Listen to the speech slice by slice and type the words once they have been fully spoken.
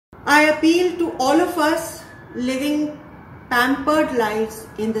I appeal to all of us living pampered lives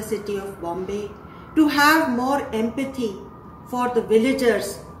in the city of Bombay to have more empathy for the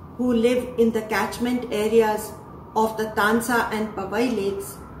villagers who live in the catchment areas of the Tansa and Powai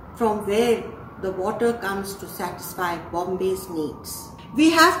lakes, from where the water comes to satisfy Bombay's needs.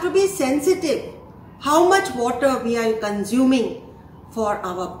 We have to be sensitive how much water we are consuming for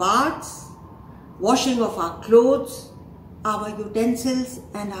our baths, washing of our clothes, our utensils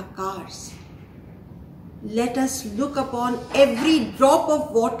and our cars. Let us look upon every drop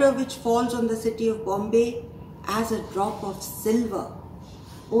of water which falls on the city of Bombay as a drop of silver.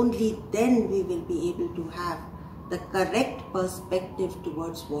 Only then we will be able to have the correct perspective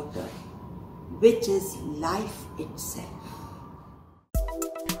towards water, which is life itself.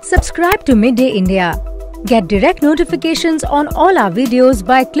 Subscribe to Midday India. Get direct notifications on all our videos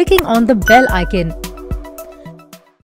by clicking on the bell icon.